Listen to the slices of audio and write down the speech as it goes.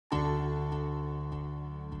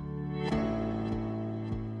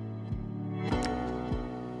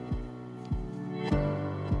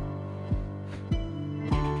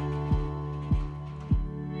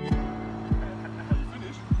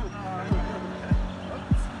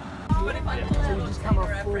So you just come off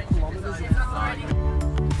 4 kilometres.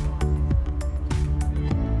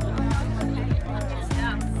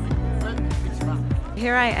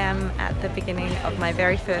 Here I am at the beginning of my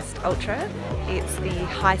very first ultra. It's the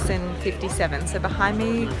Heysen 57. So behind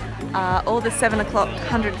me are all the 7 o'clock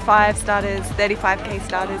 105 starters, 35k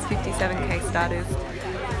starters, 57k starters.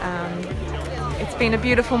 It's been a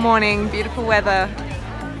beautiful morning, beautiful weather.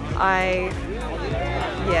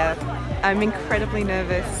 I'm incredibly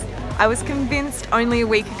nervous. I was convinced only a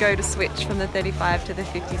week ago to switch from the 35 to the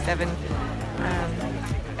 57,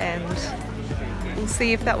 and we'll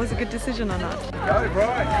see if that was a good decision or not. Go,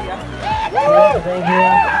 Brian! Thanks for being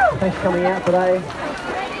here. Thanks for coming out today.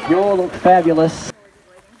 You all look fabulous.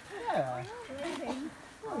 Yeah.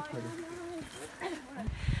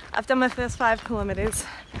 I've done my first 5 kilometres,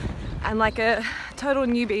 and like a total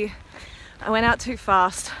newbie, I went out too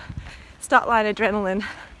fast. Start line adrenaline.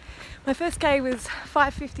 My first K was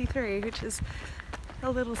 5:53, which is a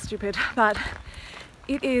little stupid, but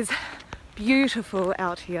it is beautiful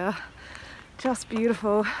out here. Just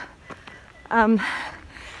beautiful.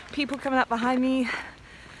 People coming up behind me.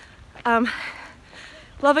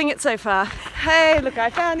 Loving it so far. Hey, look, I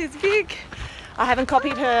found his Vic. I haven't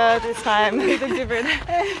copied her this time. We look different.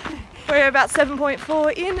 We're about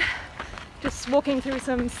 7.4 in, just walking through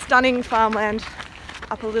some stunning farmland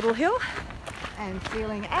up a little hill. And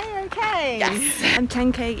feeling A-okay. Yes. I'm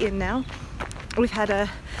 10k in now. We've had a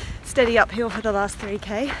steady uphill for the last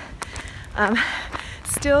 3k.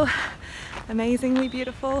 Still amazingly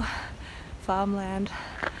beautiful farmland.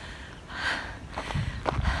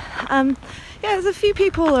 Yeah, there's a few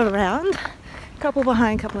people around, a couple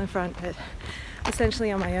behind, a couple in front, but essentially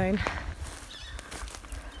on my own.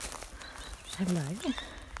 Hello.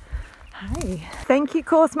 Hi. Thank you,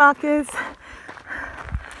 course markers.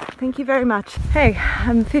 Thank you very much. Hey,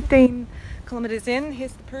 I'm 15 kilometres in.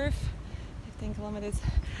 Here's the proof. 15 kilometres.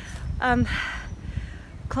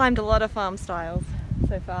 Climbed a lot of farm styles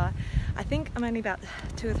so far. I think I'm only about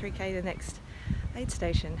 2 or 3k to the next aid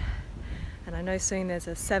station. And I know soon there's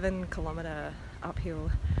a 7-kilometre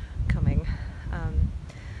uphill coming.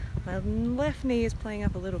 My left knee is playing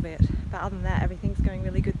up a little bit, but other than that, everything's going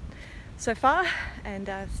really good so far, and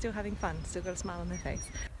still having fun. Still got a smile on my face.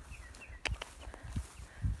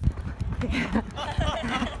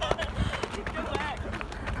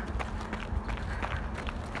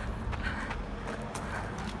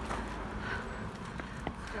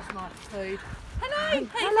 Just my food. Hello!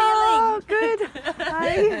 Hello! Good!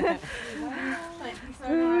 Hi! Thank you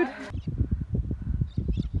so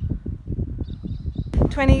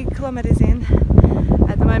much. 20 kilometres in.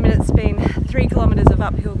 At the moment it's been 3 kilometres of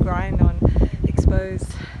uphill grind on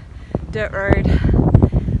exposed dirt road.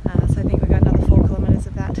 So I think we've got another 4 kilometres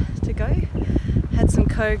of that to go. Had some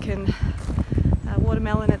Coke and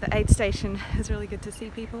watermelon at the aid station. It was really good to see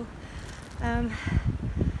people. Yeah,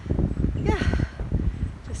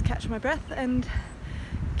 just catch my breath and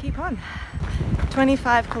keep on.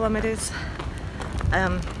 25 kilometres.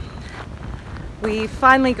 We've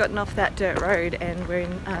finally gotten off that dirt road and we're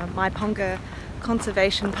in Maiponga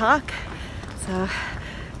Conservation Park. So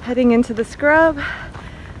heading into the scrub.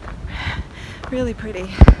 Really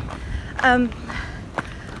pretty.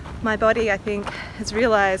 My body, I think, has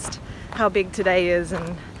realised how big today is,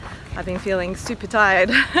 and I've been feeling super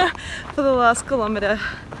tired for the last kilometre.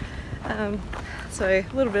 So a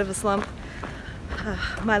little bit of a slump.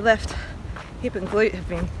 My left hip and glute have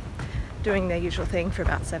been doing their usual thing for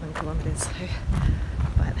about 7 kilometres. So,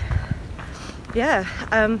 but yeah,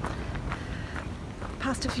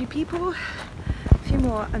 passed a few people, a few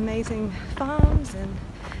more amazing farms, and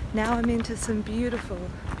now I'm into some beautiful,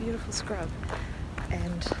 beautiful scrub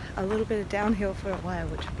and a little bit of downhill for a while,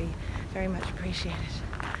 which would be very much appreciated.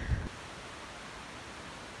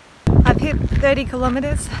 I've hit 30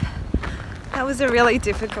 kilometres. That was a really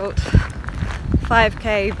difficult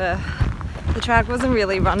 5k. The track wasn't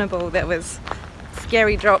really runnable. There was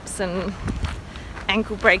scary drops and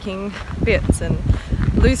ankle breaking bits and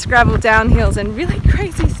loose gravel downhills and really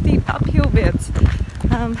crazy steep uphill bits.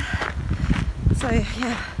 So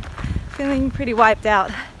yeah, feeling pretty wiped out.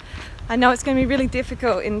 I know it's going to be really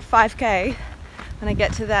difficult in 5k when I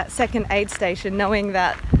get to that second aid station, knowing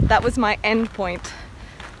that that was my end point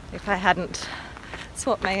if I hadn't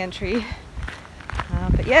swapped my entry.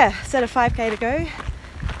 But yeah, set of 5k to go,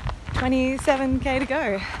 27k to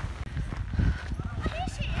go. There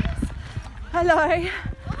she is. Hello.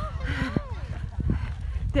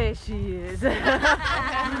 There she is.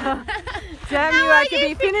 Damn you, I could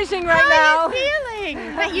be finishing right now. How are you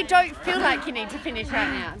feeling? But you don't feel like you need to finish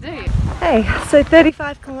right now, do you? Hey, so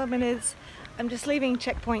 35 kilometres. I'm just leaving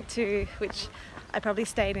checkpoint 2, which I probably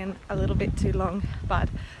stayed in a little bit too long, but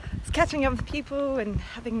I was catching up with people and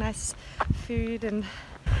having nice food, and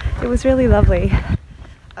it was really lovely.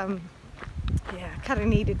 Yeah, kind of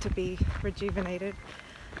needed to be rejuvenated.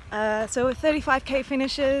 So with 35k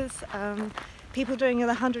finishes, people doing the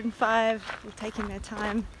 105 were taking their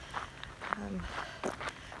time.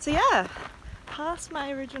 So yeah, past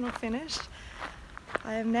my original finish.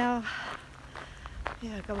 I am now,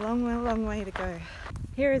 yeah, got a long way to go.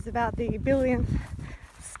 Here is about the billionth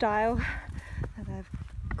style that I've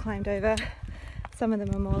climbed over. Some of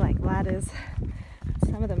them are more like ladders.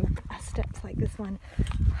 Some of them are steps like this one.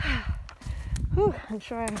 Whew, I'm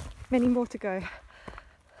sure I have many more to go.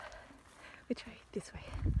 Which way? This way.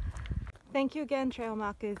 Thank you again, trail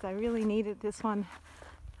markers. I really needed this one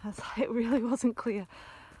as it really wasn't clear.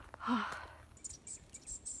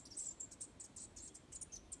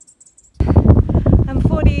 I'm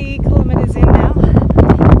 40 kilometers in now.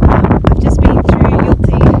 I've just been through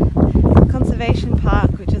Yulti Conservation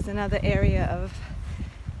Park, which is another area of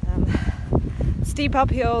steep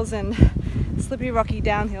uphills and slippery rocky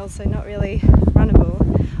downhills, so not really runnable.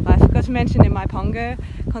 I forgot to mention in my Pongo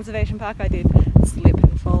Conservation Park I did slip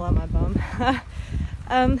and fall on my bum.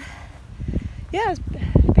 Yeah, it's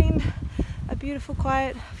been a beautiful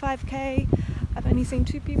quiet 5k. I've only seen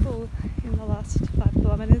 2 people in the last 5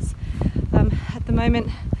 kilometers. At the moment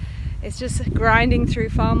it's just grinding through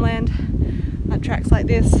farmland, tracks like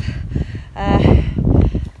this,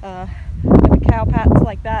 over cow pats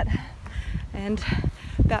like that, and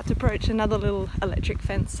about to approach another little electric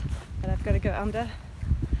fence that I've got to go under.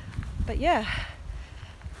 But yeah,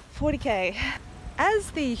 40k.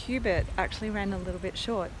 As the Hubert actually ran a little bit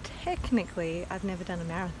short, technically I've never done a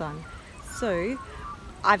marathon, so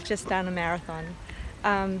I've just done a marathon.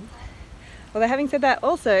 Although having said that,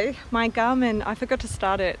 also my Garmin, I forgot to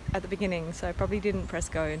start it at the beginning, so I probably didn't press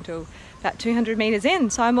go until about 200 meters in,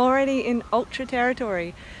 so I'm already in ultra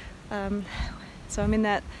territory. So I'm in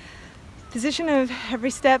that position of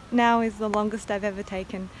every step now is the longest I've ever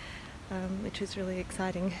taken, which is really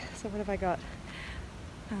exciting. So what have I got?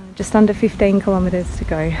 Just under 15 kilometers to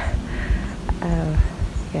go.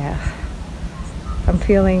 Yeah, I'm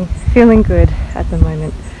feeling good at the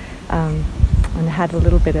moment, and I had a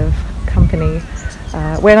little bit of company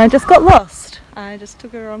when I just got lost. I just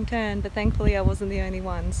took a wrong turn, but thankfully I wasn't the only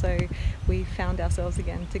one, so we found ourselves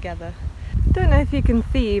again together. Don't know if you can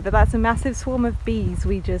see, but that's a massive swarm of bees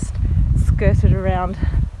we just skirted around.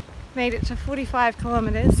 Made it to 45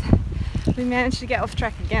 kilometers. We managed to get off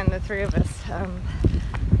track again, the 3 of us.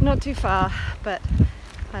 Not too far, but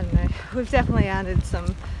I don't know, we've definitely added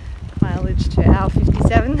some mileage to our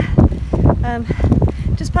 57.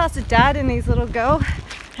 Just passed a dad and his little girl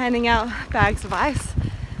handing out bags of ice,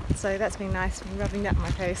 so that's been nice. Been rubbing that in my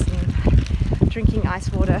face and drinking ice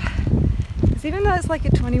water, because even though it's like a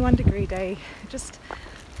 21-degree day, just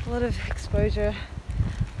a lot of exposure,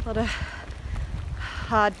 a lot of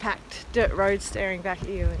hard packed dirt roads staring back at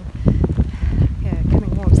you, and yeah,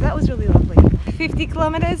 getting warm. So that was really lovely. 50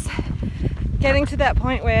 kilometers, getting to that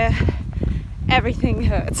point where everything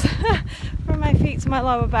hurts from my feet to my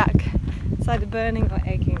lower back. It's either burning or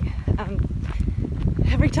aching.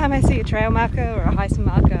 Every time I see a trail marker or a Heysen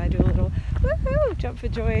marker, I do a little woohoo jump for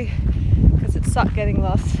joy, because it sucked getting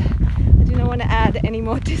lost. I do not want to add any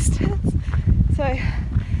more distance, so I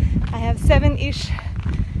have 7-ish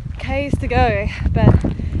k's to go, but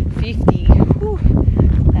 50, whew,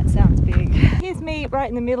 that sounds big. Here's me right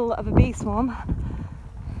in the middle of a bee swarm.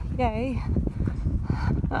 Yay.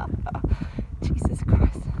 Oh, Jesus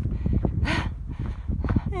Christ.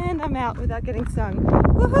 And I'm out without getting stung.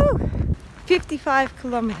 Woohoo! 55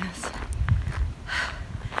 kilometers.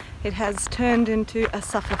 It has turned into a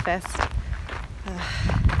sufferfest.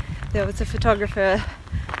 There was a photographer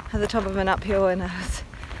at the top of an uphill and I was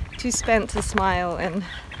too spent to smile, and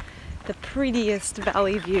the prettiest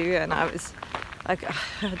valley view, and I was like,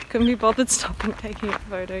 I couldn't be bothered stopping taking a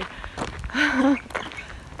photo.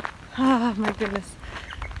 Oh my goodness.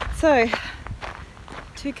 So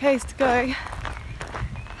 2 k's to go.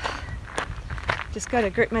 Just got to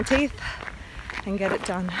grit my teeth and get it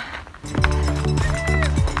done.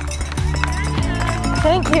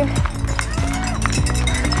 Thank you.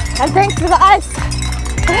 And thanks for the ice.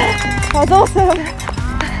 That was awesome.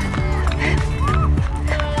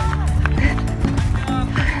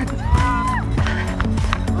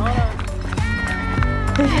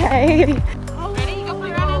 Yay. Ready? Off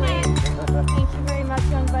you run, Elaine. Thank you very much,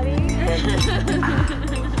 young buddy.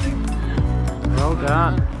 Well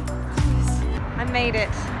done. I made it.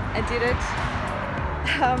 I did it.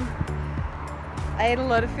 I ate a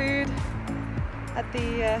lot of food at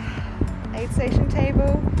the aid station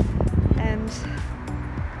table, and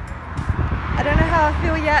I don't know how I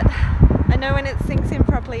feel yet. I know when it sinks in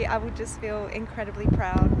properly I will just feel incredibly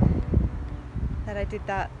proud that I did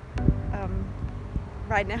that.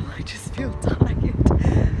 Right now I just feel tired,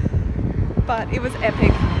 but it was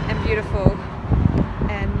epic and beautiful,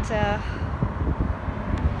 and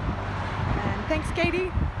thanks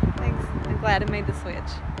Katie, thanks, I'm glad I made the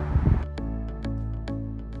switch.